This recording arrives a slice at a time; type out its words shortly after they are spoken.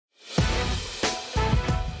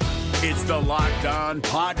It's the Locked On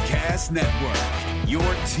Podcast Network, your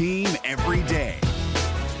team every day.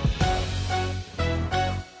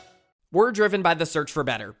 We're driven by the search for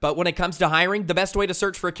better, but when it comes to hiring, the best way to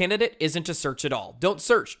search for a candidate isn't to search at all. Don't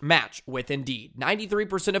search, match with Indeed.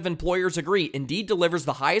 93% of employers agree Indeed delivers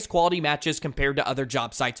the highest quality matches compared to other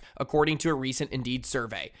job sites, according to a recent Indeed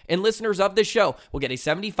survey. And listeners of this show will get a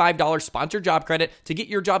 $75 sponsored job credit to get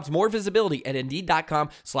your jobs more visibility at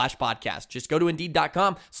Indeed.com/podcast. Just go to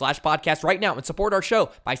Indeed.com/podcast right now and support our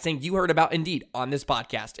show by saying you heard about Indeed on this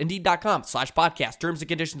podcast. Indeed.com/podcast. Terms and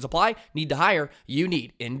conditions apply. Need to hire? You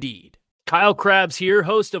need Indeed. Kyle Krabs here,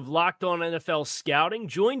 host of Locked On NFL Scouting.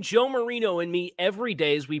 Join Joe Marino and me every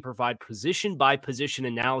day as we provide position-by-position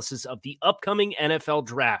analysis of the upcoming NFL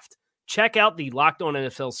Draft. Check out the Locked On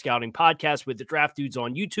NFL Scouting podcast with the Draft Dudes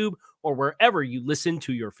on YouTube or wherever you listen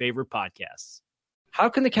to your favorite podcasts. How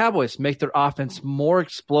can the Cowboys make their offense more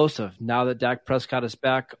explosive now that Dak Prescott is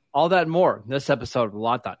back? All that and more in this episode of the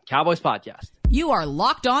Locked On Cowboys podcast. You are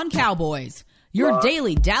Locked On Cowboys, your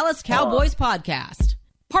daily Dallas Cowboys podcast.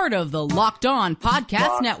 Part of the Locked On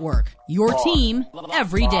Podcast Network, your team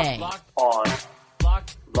every day. Locked on.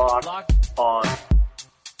 Locked on.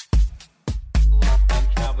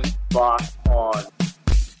 Locked on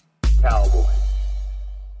Cowboys.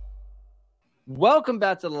 Welcome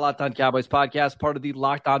back to the Locked On Cowboys podcast, part of the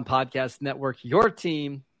Locked On Podcast Network, your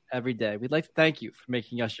team every day. We'd like to thank you for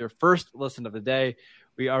making us your first listen of the day.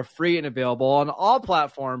 We are free and available on all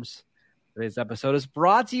platforms. Today's episode is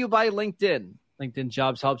brought to you by LinkedIn. LinkedIn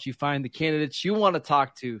Jobs helps you find the candidates you want to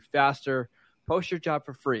talk to faster. Post your job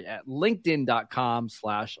for free at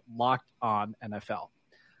linkedin.com/LockedOnNFL.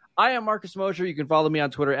 I am Marcus Mosher. You can follow me on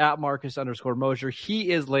Twitter at Marcus_Mosher. He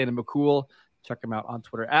is Landon McCool. Check him out on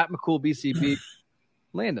Twitter at McCoolBCB.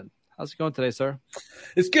 Landon, how's it going today, sir?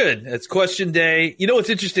 It's good. It's question day. You know what's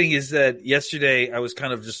interesting is that yesterday I was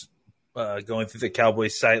kind of just going through the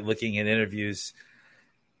Cowboys site looking at interviews.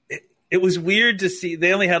 It was weird to see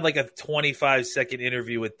they only had like a 25-second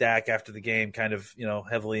interview with Dak after the game, kind of,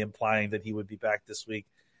 heavily implying that he would be back this week.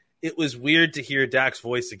 It was weird to hear Dak's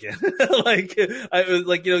voice again. We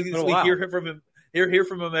hear from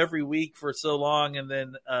him every week for so long, and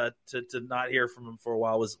then to not hear from him for a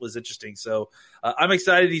while was interesting. So I'm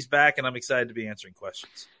excited he's back, and I'm excited to be answering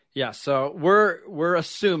questions. Yeah, so we're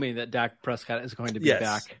assuming that Dak Prescott is going to be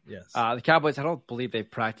back. Yes. The Cowboys, I don't believe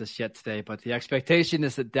they've practiced yet today, but the expectation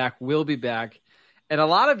is that Dak will be back. And a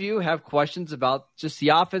lot of you have questions about just the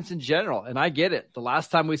offense in general, and I get it. The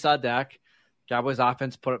last time we saw Dak, Cowboys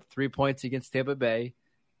offense put up 3 points against Tampa Bay.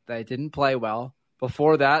 They didn't play well.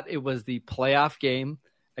 Before that, it was the playoff game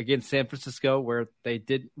against San Francisco where they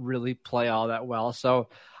didn't really play all that well. So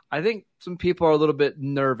I think some people are a little bit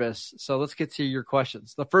nervous. So let's get to your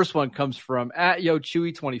questions. The first one comes from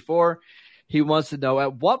 @YoChewy24. He wants to know,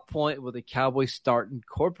 at what point will the Cowboys start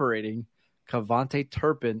incorporating KaVontae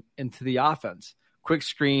Turpin into the offense? Quick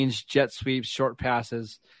screens, jet sweeps, short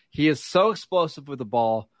passes. He is so explosive with the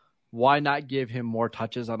ball. Why not give him more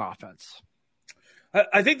touches on offense?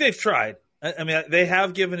 I think they've tried. I mean, they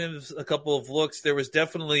have given him a couple of looks. There was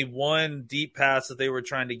definitely one deep pass that they were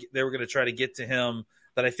going to try to get to him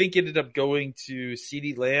that I think ended up going to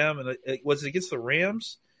CeeDee Lamb, and was it against the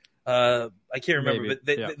Rams? I can't remember,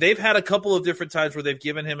 Maybe. But they've had a couple of different times where they've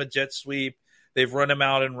given him a jet sweep. They've run him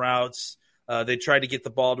out in routes. They tried to get the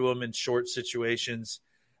ball to him in short situations.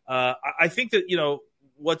 I think that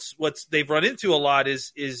what's they've run into a lot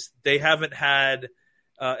is they haven't had,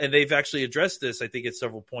 and they've actually addressed this, I think, at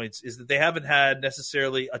several points, is that they haven't had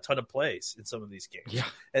necessarily a ton of plays in some of these games. Yeah.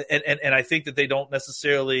 And I think that they don't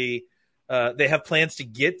necessarily. They have plans to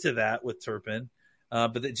get to that with Turpin,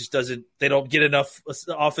 but it just doesn't. They don't get enough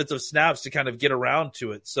offensive snaps to kind of get around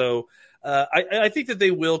to it. So I think that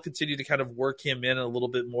they will continue to kind of work him in a little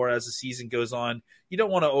bit more as the season goes on. You don't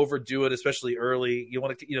want to overdo it, especially early. You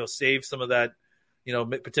want to save some of that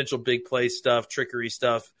potential big play stuff, trickery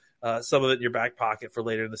stuff, some of it in your back pocket for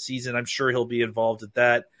later in the season. I'm sure he'll be involved at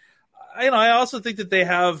that. I also think that they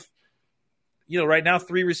have. Right now,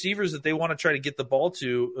 3 receivers that they want to try to get the ball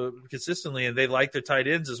to consistently, and they like their tight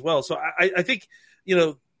ends as well. So I think,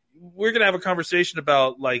 we're going to have a conversation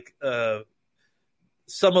about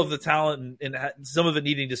some of the talent and some of it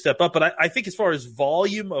needing to step up. But I think as far as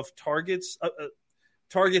volume of targets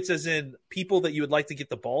as in people that you would like to get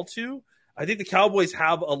the ball to, I think the Cowboys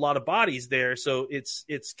have a lot of bodies there. So it's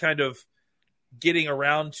kind of getting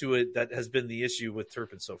around to it that has been the issue with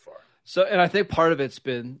Turpin so far. So, and I think part of it's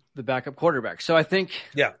been the backup quarterback. So I think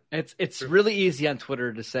it's really easy on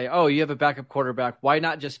Twitter to say, oh, you have a backup quarterback. Why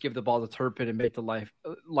not just give the ball to Turpin and make the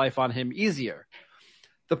life on him easier?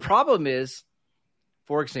 The problem is,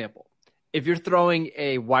 for example, if you're throwing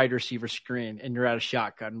a wide receiver screen and you're at a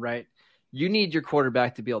shotgun, right? You need your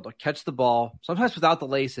quarterback to be able to catch the ball, sometimes without the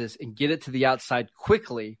laces, and get it to the outside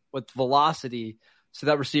quickly with velocity so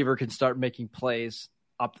that receiver can start making plays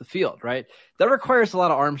up the field, right? That requires a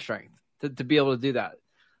lot of arm strength to be able to do that.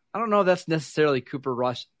 I don't know if that's necessarily Cooper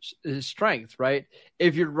Rush's strength, right?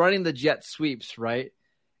 If you're running the jet sweeps, right,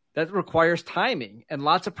 that requires timing and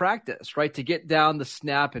lots of practice, right, to get down the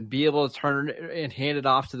snap and be able to turn and hand it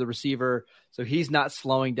off to the receiver so he's not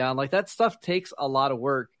slowing down. Like, that stuff takes a lot of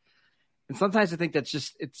work. And sometimes I think that's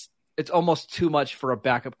just it's almost too much for a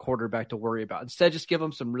backup quarterback to worry about. Instead, just give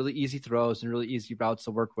him some really easy throws and really easy routes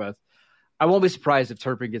to work with. I won't be surprised if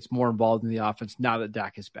Turpin gets more involved in the offense now that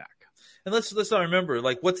Dak is back. And let's not remember,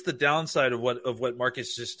 like, what's the downside of what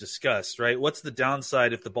Marcus just discussed, right? What's the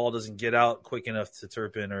downside if the ball doesn't get out quick enough to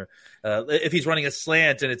Turpin, or if he's running a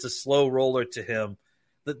slant and it's a slow roller to him?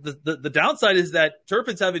 The downside is that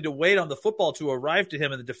Turpin's having to wait on the football to arrive to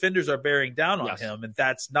him, and the defenders are bearing down on him, and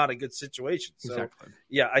that's not a good situation. So, exactly.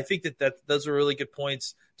 Yeah, I think that those are really good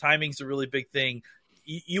points. Timing's a really big thing.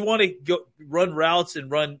 You want to go run routes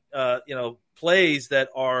and run plays that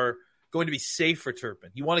are going to be safe for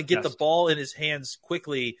Turpin. You want to get the ball in his hands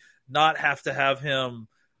quickly, not have to have him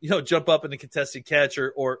jump up in a contested catch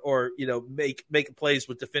or make plays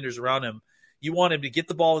with defenders around him. You want him to get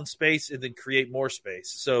the ball in space and then create more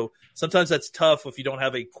space. So sometimes that's tough if you don't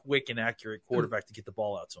have a quick and accurate quarterback to get the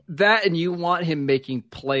ball out to him. That, and you want him making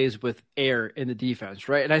plays with air in the defense,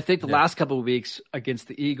 right? And I think the last couple of weeks against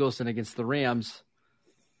the Eagles and against the Rams,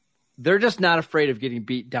 they're just not afraid of getting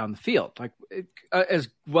beat down the field. Like, as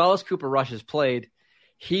well as Cooper Rush has played,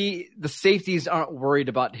 the safeties aren't worried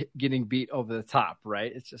about getting beat over the top,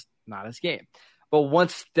 right? It's just not his game. But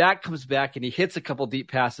once that comes back and he hits a couple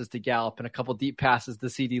deep passes to Gallup and a couple deep passes to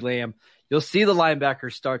CeeDee Lamb, you'll see the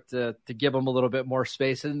linebackers start to give him a little bit more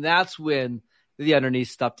space. And that's when the underneath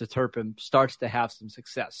stuff to Turpin starts to have some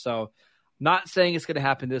success. So, not saying it's going to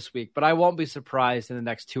happen this week, but I won't be surprised in the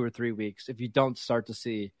next 2 or 3 weeks if you don't start to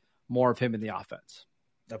see more of him in the offense.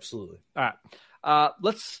 Absolutely. All right.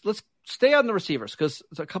 Let's stay on the receivers, because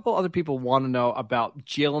a couple other people want to know about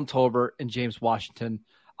Jalen Tolbert and James Washington.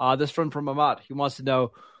 This from Ahmad. He wants to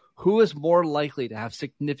know, who is more likely to have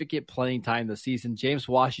significant playing time this season, James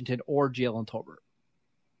Washington or Jalen Tolbert?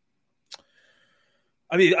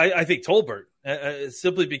 I mean, I think Tolbert,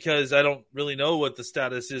 simply because I don't really know what the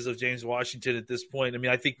status is of James Washington at this point. I mean,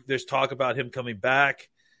 I think there's talk about him coming back,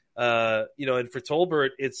 and for Tolbert,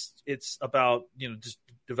 it's about, just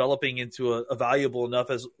developing into a valuable enough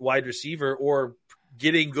as wide receiver, or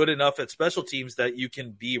getting good enough at special teams that you can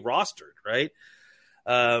be rostered, right?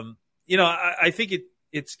 I think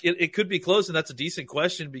it could be close, and that's a decent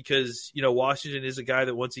question because, Washington is a guy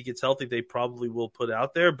that once he gets healthy, they probably will put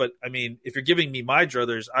out there. But I mean, if you're giving me my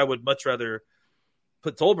druthers, I would much rather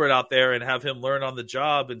put Tolbert out there and have him learn on the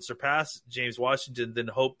job and surpass James Washington than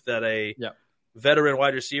hope that a veteran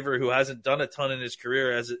wide receiver who hasn't done a ton in his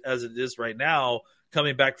career as it is right now,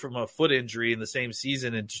 coming back from a foot injury in the same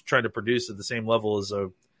season and just trying to produce at the same level as a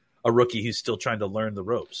rookie who's still trying to learn the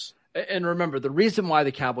ropes. And remember, the reason why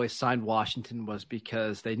the Cowboys signed Washington was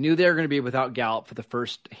because they knew they were going to be without Gallup for the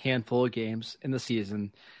first handful of games in the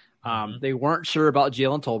season. They weren't sure about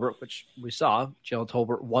Jalen Tolbert, which we saw. Jalen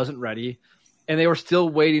Tolbert wasn't ready. And they were still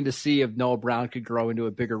waiting to see if Noah Brown could grow into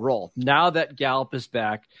a bigger role. Now that Gallup is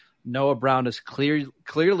back, Noah Brown is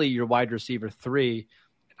clearly your wide receiver 3.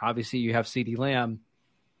 Obviously, you have CeeDee Lamb.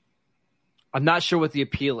 I'm not sure what the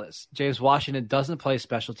appeal is. James Washington doesn't play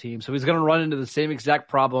special teams, so he's going to run into the same exact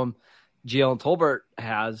problem Jalen Tolbert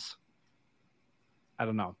has. I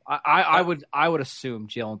don't know. I would assume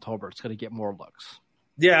Jalen Tolbert's going to get more looks.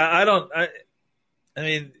 Yeah, I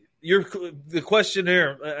mean, the question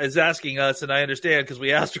here is asking us, and I understand because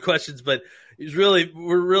we asked the questions, but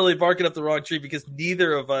we're really barking up the wrong tree because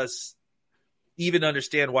neither of us even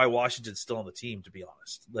understand why Washington's still on the team, to be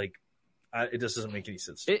honest. Like, it just doesn't make any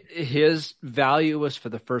sense. His value was for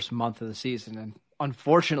the first month of the season, and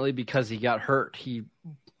unfortunately, because he got hurt, he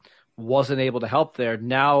wasn't able to help there.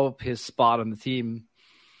 Now his spot on the team,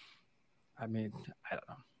 I mean, I don't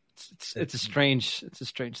know. It's a strange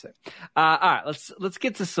thing. All right, let's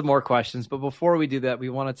get to some more questions. But before we do that, we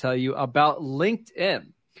want to tell you about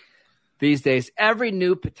LinkedIn. These days, every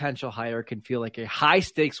new potential hire can feel like a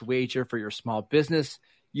high-stakes wager for your small business.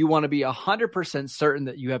 You want to be 100% certain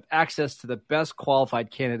that you have access to the best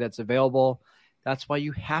qualified candidates available. That's why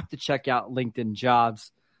you have to check out LinkedIn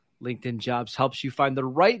Jobs. LinkedIn Jobs helps you find the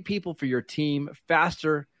right people for your team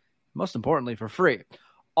faster, most importantly, for free.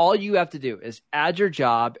 All you have to do is add your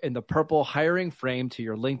job in the purple hiring frame to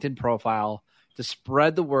your LinkedIn profile to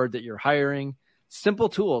spread the word that you're hiring. Simple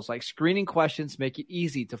tools like screening questions make it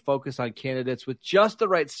easy to focus on candidates with just the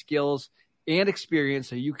right skills and experience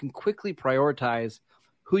so you can quickly prioritize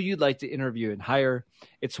who you'd like to interview and hire.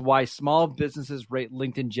 It's why small businesses rate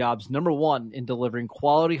LinkedIn Jobs #1 in delivering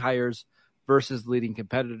quality hires versus leading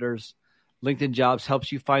competitors. LinkedIn Jobs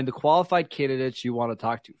helps you find the qualified candidates you want to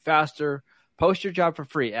talk to faster. Post your job for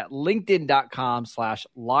free at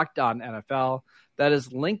linkedin.com/LockedOnNFL. That is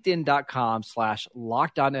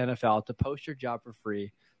linkedin.com/LockedOnNFL to post your job for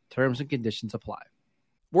free. Terms and conditions apply.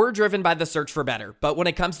 We're driven by the search for better, but when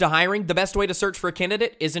it comes to hiring, the best way to search for a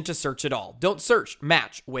candidate isn't to search at all. Don't search,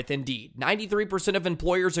 match with Indeed. 93% of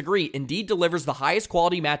employers agree Indeed delivers the highest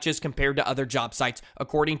quality matches compared to other job sites,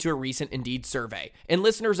 according to a recent Indeed survey. And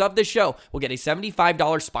listeners of this show will get a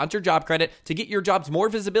 $75 sponsored job credit to get your jobs more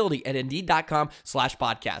visibility at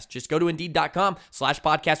Indeed.com/podcast. Just go to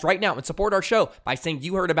Indeed.com/podcast right now and support our show by saying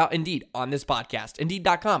you heard about Indeed on this podcast.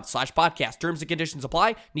 Indeed.com/podcast. Terms and conditions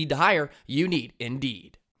apply. Need to hire? You need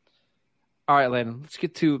Indeed. All right, Landon, let's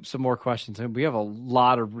get to some more questions. And we have a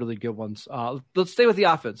lot of really good ones. Let's stay with the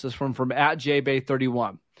offense. This one from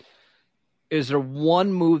 @JBay31. Is there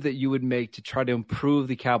one move that you would make to try to improve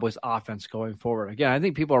the Cowboys offense going forward? Again, I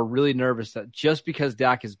think people are really nervous that just because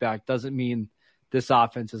Dak is back doesn't mean this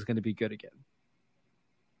offense is going to be good again.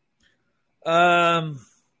 I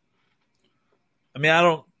mean, I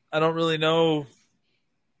don't really know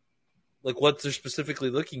like what they're specifically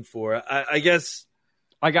looking for. I guess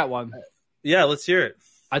I got one. Yeah, let's hear it.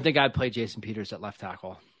 I think I'd play Jason Peters at left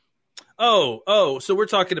tackle. Oh, so we're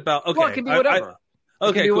talking about okay. Well, it can be whatever.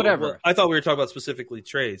 Okay, cool. Whatever. Well, I thought we were talking about specifically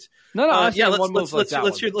trades. No. Yeah,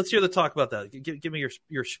 let's hear the talk about that. Give me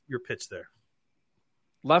your pitch there.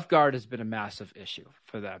 Left guard has been a massive issue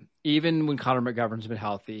for them. Even when Connor McGovern's been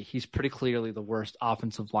healthy, he's pretty clearly the worst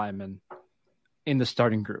offensive lineman in the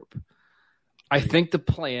starting group. I think the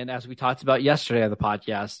plan, as we talked about yesterday on the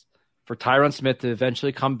podcast, for Tyron Smith to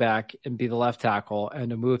eventually come back and be the left tackle and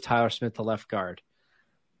to move Tyler Smith to left guard.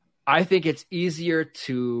 I think it's easier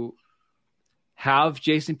to have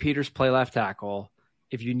Jason Peters play left tackle.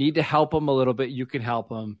 If you need to help him a little bit, you can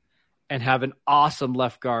help him and have an awesome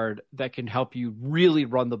left guard that can help you really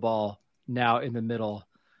run the ball now in the middle.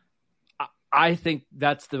 I think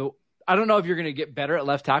that's I don't know if you're going to get better at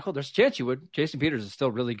left tackle. There's a chance you would. Jason Peters is still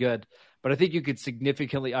really good. But I think you could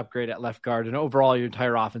significantly upgrade at left guard and overall your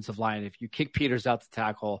entire offensive line if you kick Peters out to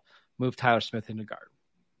tackle, move Tyler Smith into guard.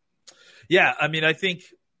 Yeah, I mean, I think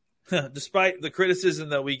despite the criticism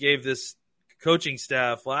that we gave this coaching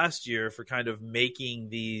staff last year for kind of making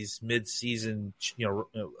these mid-season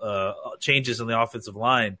changes on the offensive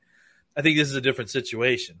line, I think this is a different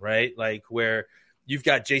situation, right? Like where you've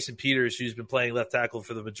got Jason Peters, who's been playing left tackle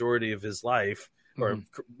for the majority of his life, or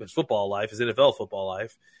his football life, his NFL football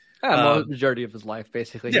life. The majority of his life,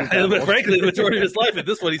 basically. Yeah, but frankly, the majority of his life at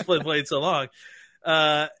this one, he's played so long.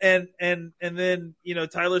 And then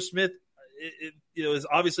Tyler Smith, is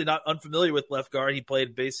obviously not unfamiliar with left guard. He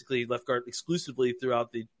played basically left guard exclusively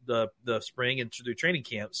throughout the spring and through training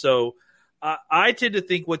camp. So I tend to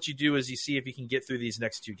think what you do is you see if you can get through these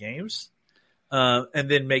next two games, and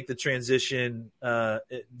then make the transition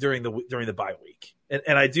during the bye week.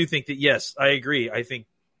 And I do think that yes, I agree. I think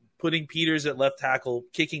putting Peters at left tackle,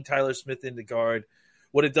 kicking Tyler Smith into guard,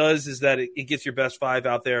 what it does is that it gets your best five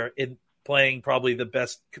out there in playing probably the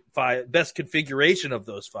best configuration of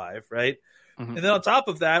those five, right? Mm-hmm. And then on top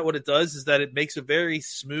of that, what it does is that it makes a very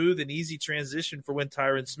smooth and easy transition for when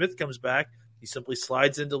Tyron Smith comes back. He simply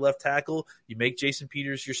slides into left tackle. You make Jason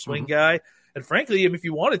Peters your swing guy. And frankly, if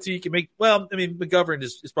you wanted to, you can make – well, I mean, McGovern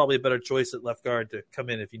is probably a better choice at left guard to come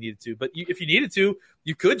in if you needed to. But if you needed to,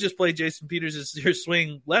 you could just play Jason Peters as your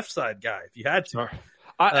swing left side guy if you had to. Sure.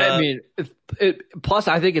 Plus,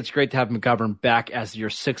 I think it's great to have McGovern back as your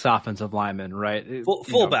sixth offensive lineman, right?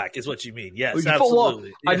 Fullback is what you mean. Yes,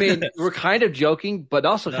 absolutely. I mean, we're kind of joking, but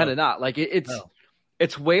also kind of not. Like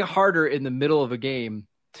it's way harder in the middle of a game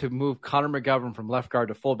to move Connor McGovern from left guard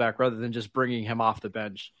to fullback rather than just bringing him off the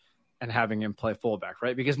bench and having him play fullback,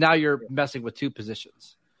 right? Because now you're messing with two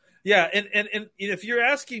positions. Yeah, and if you're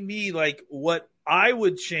asking me like what I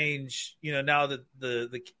would change, now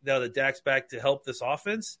that Dak's back to help this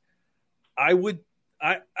offense, I would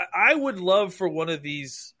love for one of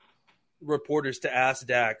these reporters to ask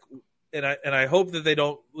Dak, and I hope that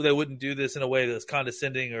they wouldn't do this in a way that's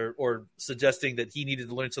condescending or suggesting that he needed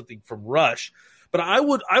to learn something from Rush, but I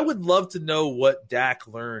would love to know what Dak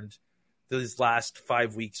learned these last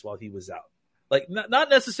 5 weeks while he was out. Like not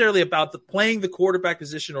necessarily about playing the quarterback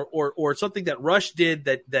position or something that Rush did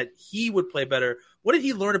that he would play better. What did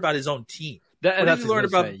he learn about his own team? What did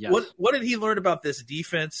he learn about this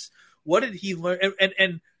defense? What did he learn?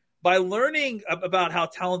 by learning about how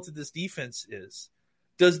talented this defense is,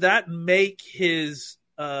 does that make his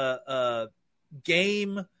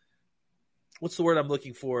game, what's the word I'm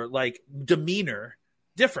looking for, like demeanor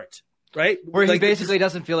different, right? Where he like, basically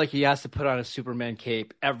doesn't feel like he has to put on a Superman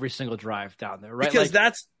cape every single drive down there, right? Because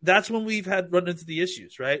like, that's when we've run into the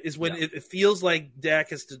issues, right? Is when it feels like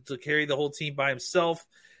Dak has to carry the whole team by himself.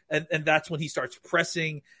 And that's when he starts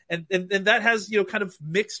pressing, and that has, kind of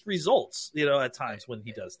mixed results, at times when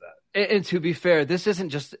he does that. And to be fair, this isn't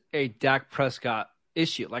just a Dak Prescott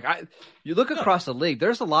issue. Like you look across the league,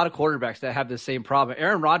 there's a lot of quarterbacks that have the same problem.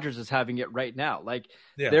 Aaron Rodgers is having it right now. Like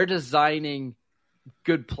they're designing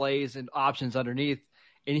good plays and options underneath,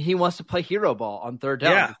 and he wants to play hero ball on third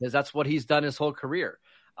down because that's what he's done his whole career.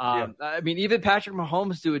 I mean, even Patrick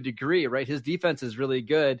Mahomes to a degree, right? His defense is really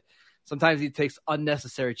good. Sometimes he takes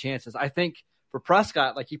unnecessary chances. I think for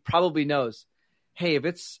Prescott, like he probably knows, hey, if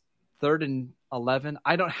it's 3rd and 11,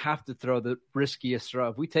 I don't have to throw the riskiest throw.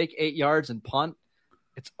 If we take 8 yards and punt,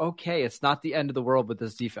 it's okay. It's not the end of the world with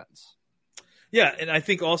this defense. Yeah, and I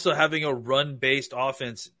think also having a run-based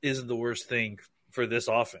offense isn't the worst thing for this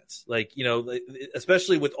offense. Like,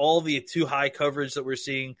 especially with all the too high coverage that we're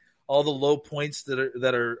seeing, all the low points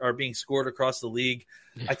that are being scored across the league.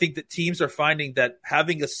 I think that teams are finding that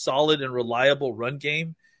having a solid and reliable run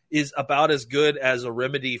game is about as good as a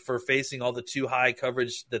remedy for facing all the too high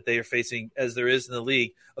coverage that they are facing as there is in the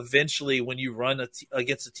league. Eventually, when you run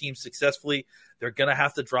against a team successfully, they're going to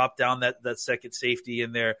have to drop down that second safety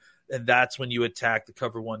in there, and that's when you attack the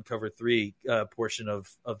cover 1, cover 3 portion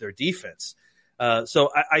of their defense.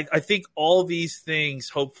 So I think all these things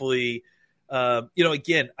hopefully –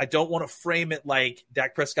 again, I don't want to frame it like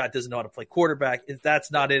Dak Prescott doesn't know how to play quarterback.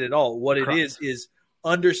 That's not it at all. What it is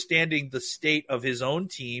understanding the state of his own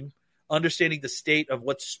team, understanding the state of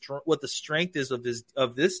what the strength is of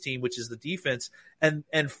this team, which is the defense, and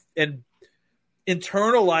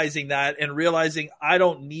internalizing that and realizing I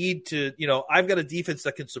don't need to, I've got a defense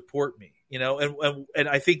that can support me, and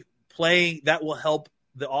I think playing that will help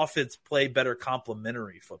the offense play better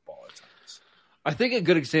complementary football at times. I think a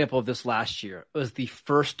good example of this last year was the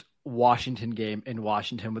first Washington game in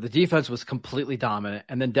Washington where the defense was completely dominant.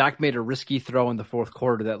 And then Dak made a risky throw in the fourth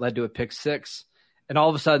quarter that led to a pick 6. And all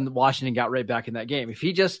of a sudden Washington got right back in that game. If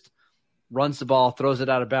he just runs the ball, throws it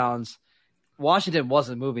out of bounds, Washington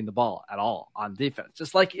wasn't moving the ball at all on defense.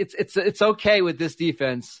 Just like it's okay with this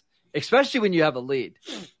defense, especially when you have a lead,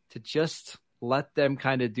 to just let them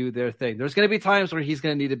kind of do their thing. There's going to be times where he's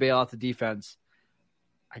going to need to bail out the defense.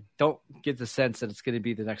 I don't get the sense that it's going to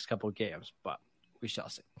be the next couple of games, but we shall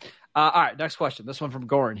see. All right, next question. This one from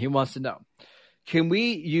Goran. He wants to know, can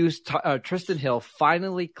we use Tristan Hill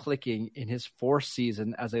finally clicking in his 4th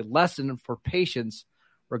season as a lesson for patience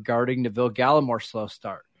regarding Neville Gallimore's slow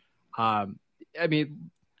start? I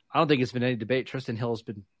mean, I don't think it's been any debate. Tristan Hill has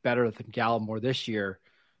been better than Gallimore this year.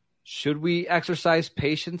 Should we exercise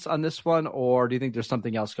patience on this one, or do you think there's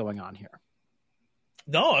something else going on here?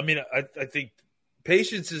 No, I mean, I think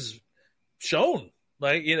patience is shown.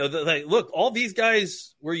 Like, look, all these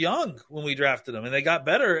guys were young when we drafted them, and they got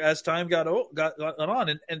better as time got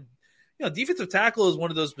on. And defensive tackle is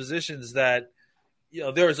one of those positions that,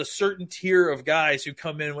 there is a certain tier of guys who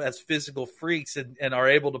come in as physical freaks and are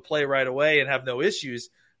able to play right away and have no issues.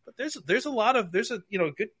 But there's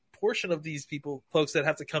a good portion of these folks that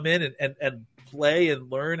have to come in and play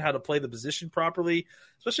and learn how to play the position properly,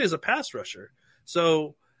 especially as a pass rusher.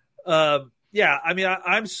 So, yeah, I mean,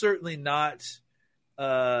 I'm certainly not,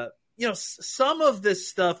 some of this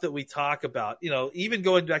stuff that we talk about, even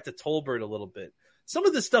going back to Tolbert a little bit, some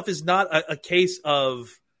of this stuff is not a case of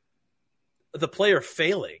the player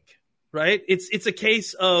failing, right? It's a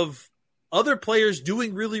case of other players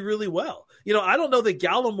doing really, really well. I don't know that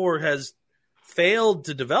Gallimore has failed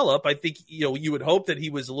to develop. I think, you would hope that he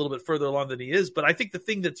was a little bit further along than he is, but I think the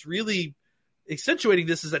thing that's really accentuating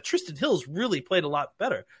this is that Tristan Hill's really played a lot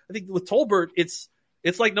better. I think with Tolbert, it's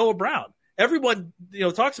like Noah Brown. Everyone,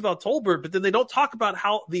 talks about Tolbert, but then they don't talk about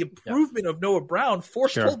how the improvement of Noah Brown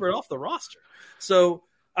forced Tolbert off the roster. So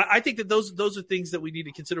I think that those are things that we need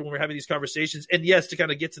to consider when we're having these conversations. And yes, to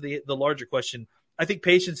kind of get to the larger question, I think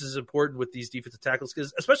patience is important with these defensive tackles,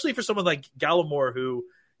 because especially for someone like Gallimore, who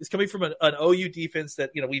is coming from an OU defense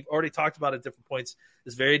that, we've already talked about at different points,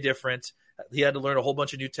 is very different. He had to learn a whole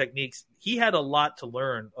bunch of new techniques. He had a lot to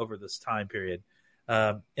learn over this time period.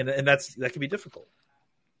 And that can be difficult.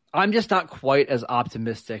 I'm just not quite as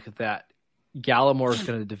optimistic that Gallimore is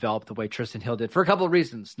going to develop the way Tristan Hill did for a couple of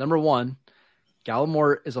reasons. Number one,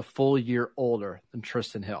 Gallimore is a full year older than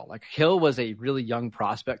Tristan Hill. Like, Hill was a really young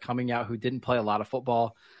prospect coming out who didn't play a lot of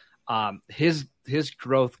football. His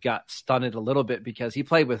growth got stunted a little bit because he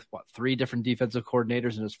played with 3 different defensive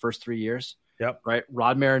coordinators in his first 3 years. Yep. Right.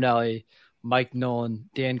 Rod Marinelli, Mike Nolan,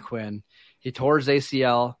 Dan Quinn. He tore his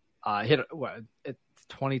ACL, hit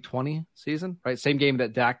 2020 season, right? Same game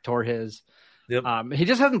that Dak tore his. Yep. He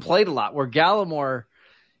just hasn't played a lot. Where Gallimore,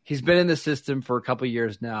 he's been in the system for a couple of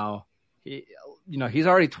years now. He's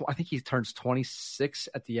already. I think he turns 26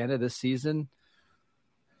 at the end of this season.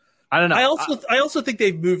 I don't know. I also think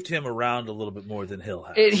they've moved him around a little bit more than Hill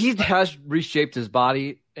has. He has reshaped his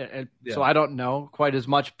body, so I don't know quite as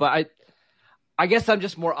much. But I guess I'm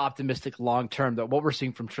just more optimistic long term that what we're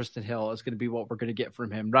seeing from Tristan Hill is going to be what we're going to get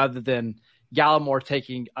from him, rather than Gallimore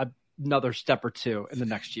taking another step or two in the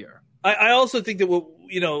next year. I also think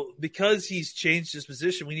that because he's changed his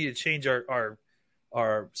position, we need to change our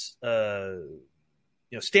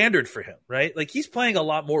standard for him, right? Like, he's playing a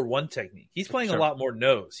lot more 1 technique. He's playing a lot more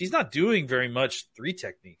nose. He's not doing very much 3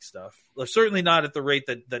 technique stuff. Certainly not at the rate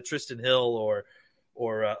that Tristan Hill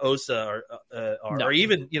or Osa or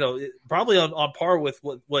even, probably on par with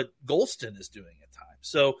what Golston is doing at times.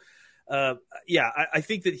 So, I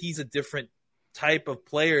think that he's a different type of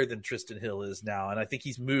player than Tristan Hill is now. And I think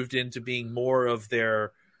he's moved into being more of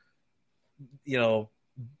their,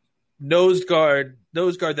 nose guard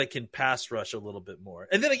that can pass rush a little bit more.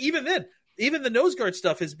 And then even the nose guard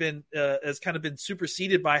stuff has kind of been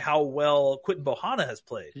superseded by how well Quentin Bohanna has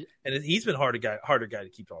played. And he's been harder guy to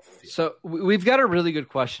keep off the field. So we've got a really good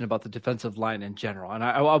question about the defensive line in general. And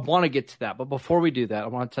I want to get to that. But before we do that, I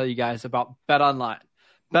want to tell you guys about BetOnline.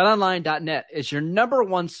 BetOnline.net is your number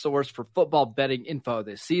 1 source for football betting info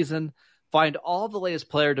this season. Find all the latest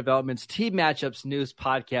player developments, team matchups, news,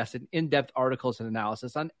 podcasts, and in-depth articles and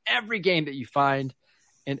analysis on every game that you find.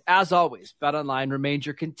 And as always, BetOnline remains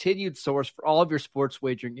your continued source for all of your sports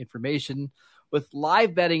wagering information, with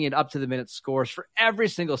live betting and up-to-the-minute scores for every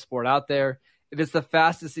single sport out there. It is the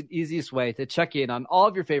fastest and easiest way to check in on all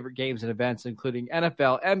of your favorite games and events, including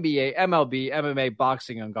NFL, NBA, MLB, MMA,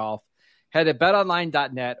 boxing, and golf. Head to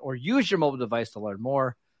betonline.net or use your mobile device to learn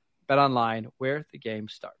more. BetOnline, where the game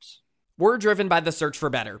starts. We're driven by the search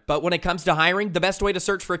for better, but when it comes to hiring, the best way to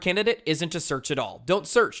search for a candidate isn't to search at all. Don't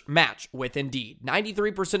search, match with Indeed.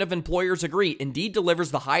 93% of employers agree Indeed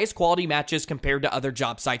delivers the highest quality matches compared to other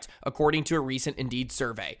job sites, according to a recent Indeed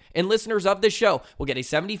survey. And listeners of this show will get a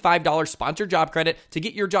 $75 sponsored job credit to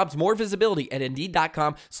get your jobs more visibility at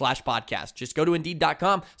Indeed.com/podcast. Just go to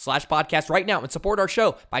Indeed.com/podcast right now and support our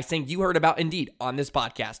show by saying you heard about Indeed on this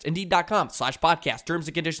podcast. Indeed.com/podcast. Terms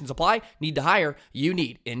and conditions apply. Need to hire? You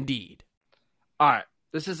need Indeed. All right.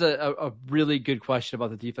 This is a really good question about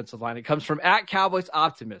the defensive line. It comes from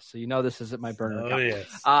 @CowboysOptimist, so this isn't my burner account.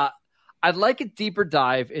 Yes. I'd like a deeper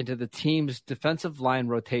dive into the team's defensive line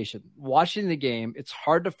rotation. Watching the game, it's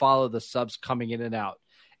hard to follow the subs coming in and out.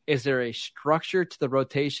 Is there a structure to the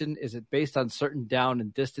rotation? Is it based on certain down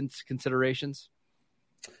and distance considerations?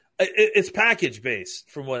 It's package based,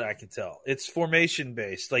 from what I can tell. It's formation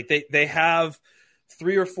based. Like they have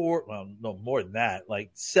 3 or 4, well, no more than that,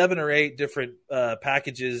 like 7 or 8 different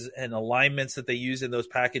packages and alignments that they use in those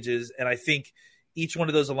packages. And I think each one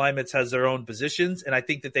of those alignments has their own positions. And I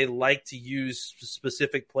think that they like to use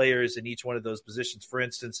specific players in each one of those positions. For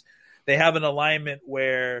instance, they have an alignment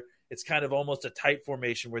where it's kind of almost a tight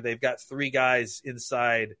formation where they've got 3 guys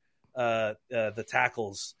inside the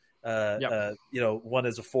tackles. One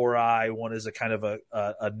is a 4-eye, one is a kind of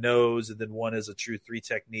a nose, and then one is a true 3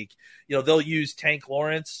 technique. They'll use Tank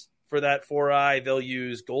Lawrence for that 4-eye. They'll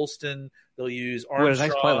use Golston. They'll use Armstrong. What a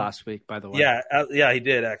nice play last week, by the way. Yeah, he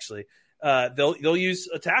did actually. They'll use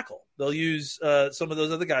a tackle. They'll use some of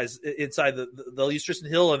those other guys inside. They'll use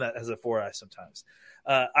Tristan Hill and that as a 4-eye sometimes.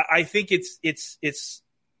 I think it's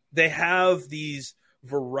they have these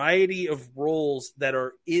variety of roles that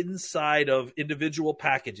are inside of individual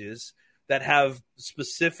packages that have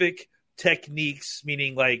specific techniques,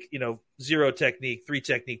 meaning 0 technique, 3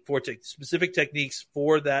 technique, 4 technique, specific techniques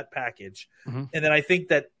for that package. Mm-hmm. And then I think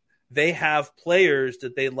that they have players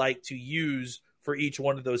that they like to use for each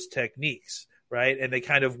one of those techniques, right? And they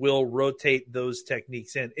kind of will rotate those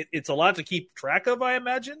techniques in. It's a lot to keep track of, I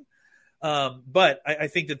imagine. But I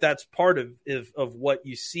think that that's part of what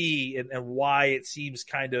you see and why it seems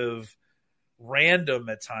kind of random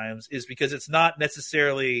at times is because it's not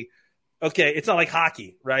necessarily it's not like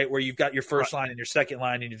hockey, right? Where you've got your first line and your second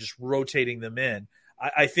line and you're just rotating them in.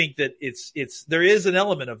 I think that there is an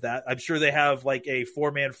element of that. I'm sure they have like a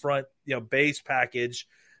 4-man front, base package,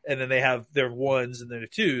 and then they have their 1s and their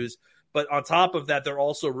 2s. But on top of that, they're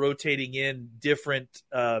also rotating in different,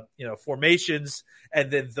 formations,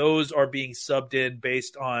 and then those are being subbed in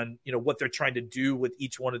based on, what they're trying to do with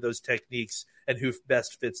each one of those techniques and who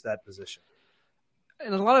best fits that position.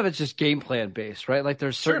 And a lot of it's just game plan based, right? Like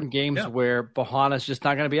there's certain games where Bohanna's just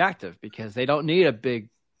not going to be active because they don't need a big,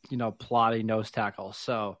 plotty nose tackle.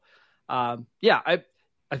 So, I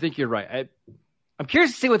think you're right. I'm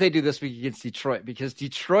curious to see what they do this week against Detroit because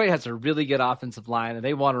Detroit has a really good offensive line and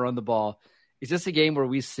they want to run the ball. Is this a game where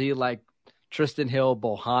we see like Tristan Hill,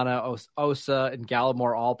 Bohanna, Osa, and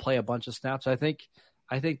Gallimore all play a bunch of snaps? I think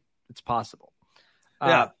it's possible.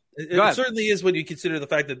 It certainly is when you consider the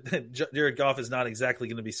fact that Jared Goff is not exactly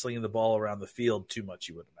going to be slinging the ball around the field too much,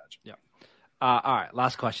 you would imagine. Yeah. All right,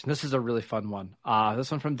 last question. This is a really fun one.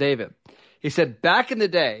 This one from David. He said, back in the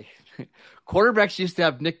day, quarterbacks used to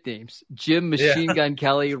have nicknames. Jim Machine Gun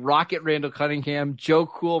Kelly, Rocket Randall Cunningham, Joe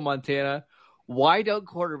Cool Montana. Why don't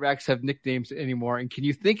quarterbacks have nicknames anymore? And can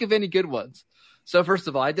you think of any good ones? So first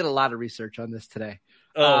of all, I did a lot of research on this today.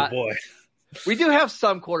 Oh, boy. We do have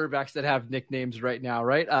some quarterbacks that have nicknames right now,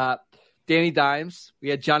 right? Danny Dimes. We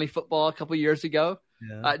had Johnny Football a couple years ago.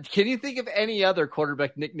 Yeah. Can you think of any other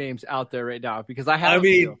quarterback nicknames out there right now? Because I have.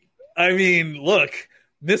 I mean, look,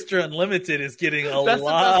 Mr. Unlimited is getting a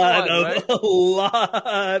lot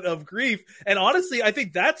of grief, and honestly, I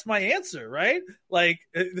think that's my answer. Right? Like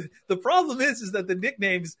the problem is that the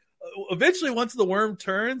nicknames. Eventually, once the worm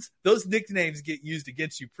turns, those nicknames get used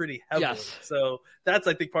against you pretty heavily. Yes. So that's,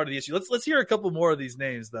 I think, part of the issue. Let's hear a couple more of these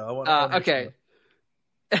names, though. Okay.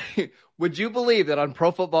 Would you believe that on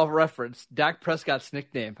Pro Football Reference, Dak Prescott's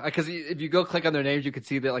nickname? Because if you go click on their names, you can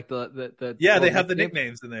see that, like the they have the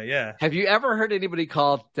nicknames in there. Yeah. Have you ever heard anybody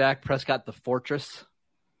call Dak Prescott the Fortress?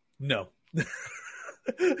 No.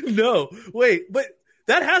 No. Wait, but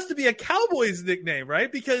that has to be a Cowboys nickname,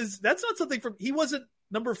 right? Because that's not something he wasn't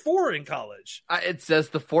number 4 in college. It says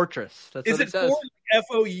the Fortress. That's Is what it for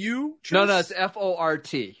F-O-U? No, it's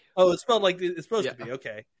F-O-R-T. Oh, it's spelled like it's supposed to be.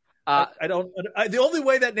 Okay. The only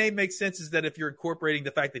way that name makes sense is that if you're incorporating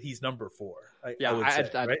the fact that he's number 4. I would say,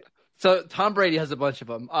 right? So Tom Brady has a bunch of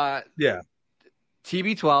them.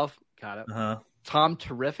 TB12. Got it. Uh-huh. Tom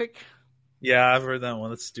Terrific. Yeah, I've heard that one.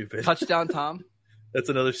 That's stupid. Touchdown Tom. That's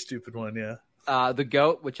another stupid one, yeah. The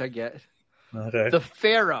GOAT, which I get. Okay. The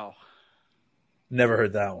Pharaoh. Never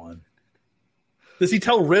heard that one. Does he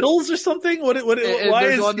tell riddles or something? Why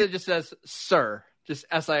there's one that just says Sir, just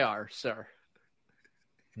S-I-R, Sir.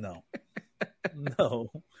 No.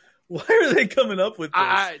 Why are they coming up with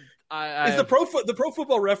this? Is the Pro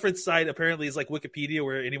Football Reference site apparently is like Wikipedia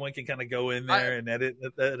where anyone can kind of go in there and edit.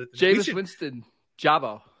 Jameis Winston,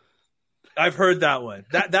 Jabbo. I've heard that one.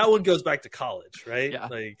 That one goes back to college, right?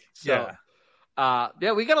 Yeah.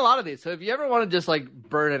 We got a lot of these. So if you ever want to just like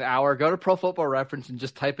burn an hour, go to Pro Football Reference and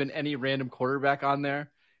just type in any random quarterback on there.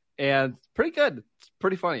 And it's pretty good. It's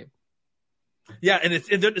pretty funny. Yeah, and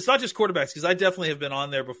it's not just quarterbacks, because I definitely have been on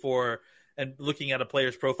there before and looking at a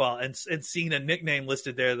player's profile and seeing a nickname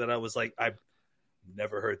listed there that I was like, I've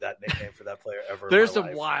never heard that nickname for that player ever. There's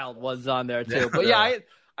some wild ones on there too. But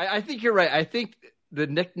I think you're right. I think the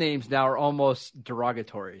nicknames now are almost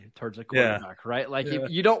derogatory towards a quarterback, right? Like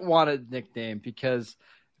you don't want a nickname because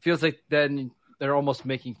it feels like then they're almost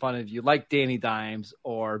making fun of you, like Danny Dimes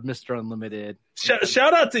or Mr. Unlimited.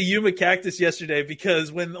 Shout out to Yuma Cactus yesterday,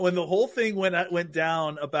 because when the whole thing went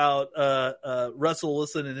down about Russell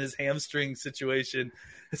Wilson and his hamstring situation,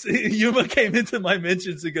 Yuma came into my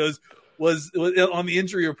mentions and goes, was on the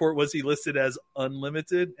injury report, was he listed as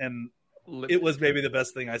unlimited? And it was maybe the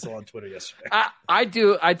best thing I saw on Twitter yesterday. I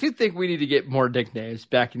do think we need to get more nicknames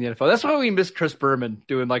back in the NFL. That's why we miss Chris Berman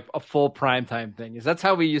doing like a full primetime thing. That's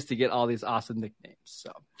how we used to get all these awesome nicknames.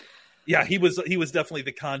 So, yeah, he was definitely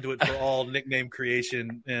the conduit for all nickname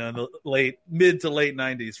creation in the mid to late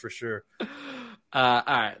 90s for sure. All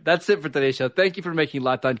right, that's it for today's show. Thank you for making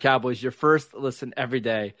Locked On Cowboys your first listen every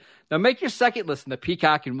day. Now make your second listen the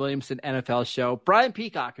Peacock and Williamson NFL show. Brian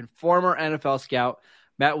Peacock and former NFL scout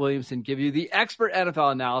Matt Williamson give you the expert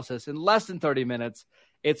NFL analysis in less than 30 minutes.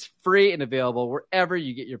 It's free and available wherever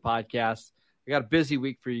you get your podcasts. We got a busy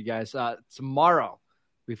week for you guys. Tomorrow,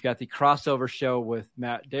 we've got the crossover show with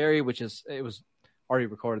Matt Derry, it was already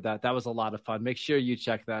recorded that. That was a lot of fun. Make sure you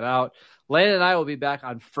check that out. Landon and I will be back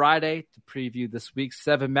on Friday to preview this week's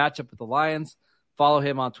 7 matchup with the Lions. Follow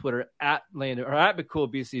him on Twitter at Landon or at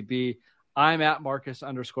McCoolBCB. I'm at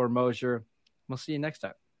Marcus_Mosier. We'll see you next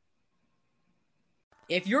time.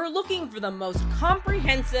 If you're looking for the most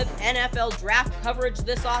comprehensive NFL draft coverage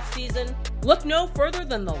this offseason, look no further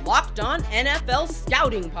than the Locked On NFL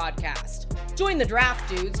Scouting Podcast. Join the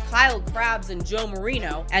draft dudes, Kyle Krabs and Joe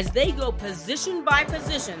Marino, as they go position by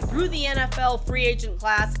position through the NFL free agent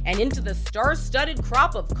class and into the star-studded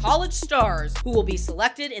crop of college stars who will be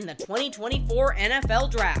selected in the 2024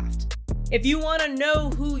 NFL Draft. If you want to know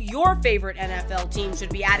who your favorite NFL team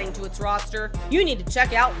should be adding to its roster, you need to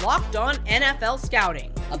check out Locked On NFL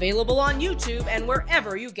Scouting, available on YouTube and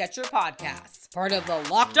wherever you get your podcasts. Part of the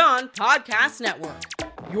Locked On Podcast Network,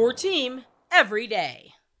 your team every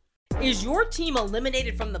day. Is your team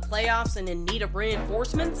eliminated from the playoffs and in need of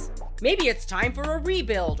reinforcements? Maybe it's time for a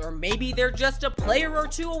rebuild, or maybe they're just a player or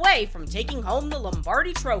two away from taking home the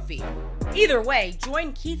Lombardi Trophy. Either way,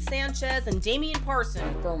 join Keith Sanchez and Damian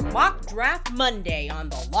Parson for Mock Draft Monday on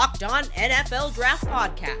the Locked On NFL Draft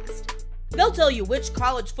Podcast. They'll tell you which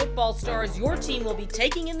college football stars your team will be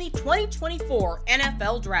taking in the 2024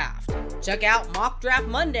 NFL Draft. Check out Mock Draft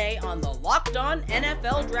Monday on the Locked On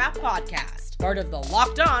NFL Draft Podcast, part of the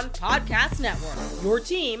Locked On Podcast Network, your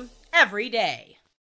team every day.